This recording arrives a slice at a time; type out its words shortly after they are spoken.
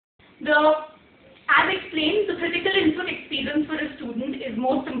As explained, the critical input experience for a student is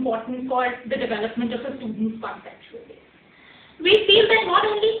most important for the development of a student's conceptual base. We feel that not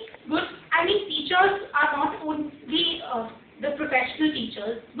only teachers are not only the professional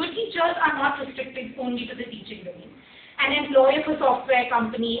teachers. Good teachers are not restricted only to the teaching domain. An employee of a software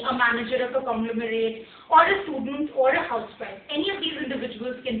company, a manager of a conglomerate, or a student or a housewife, any of these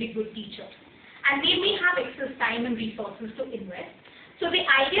individuals can be good teachers. And they may have excess time and resources to invest. So the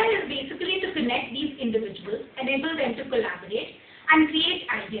idea is basically to connect these individuals, enable them to collaborate, and create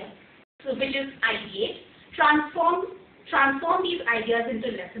ideas. So which is ideate, transform these ideas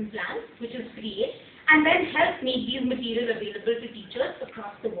into lesson plans, which is create, and then help make these materials available to teachers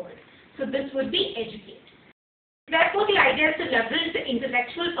across the world. So this would be educate. Therefore, the idea is to leverage the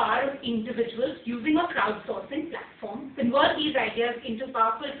intellectual power of individuals using a crowdsourcing platform, convert these ideas into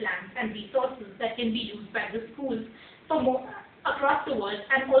powerful plans and resources that can be used by the schools across the world,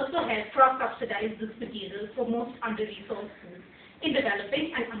 and also help cross-subsidize this material for most under-resourced schools in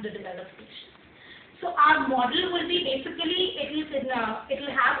developing and underdeveloped nations. So our model will be basically, it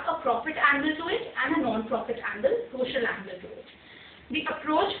will have a profit angle to it and a non-profit angle, social angle to it. The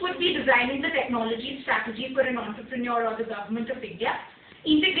approach would be designing the technology strategy for an entrepreneur or the government of India,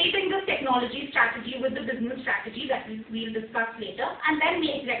 integrating this technology strategy with the business strategy that we'll discuss later, and then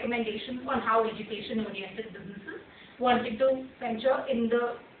make recommendations on how education-oriented businesses wanting to venture in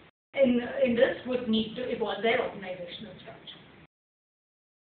this would need to evolve their organizational structure.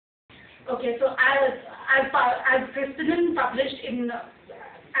 Okay, so as Kristen published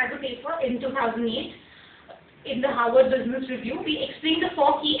as a paper in 2008 in the Harvard Business Review, we explained the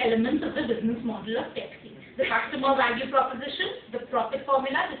 4 key elements of the business model of TechSeed: the customer value proposition, the profit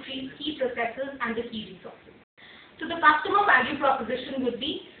formula, the 3 key processes, and the key resources. So the customer value proposition would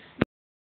be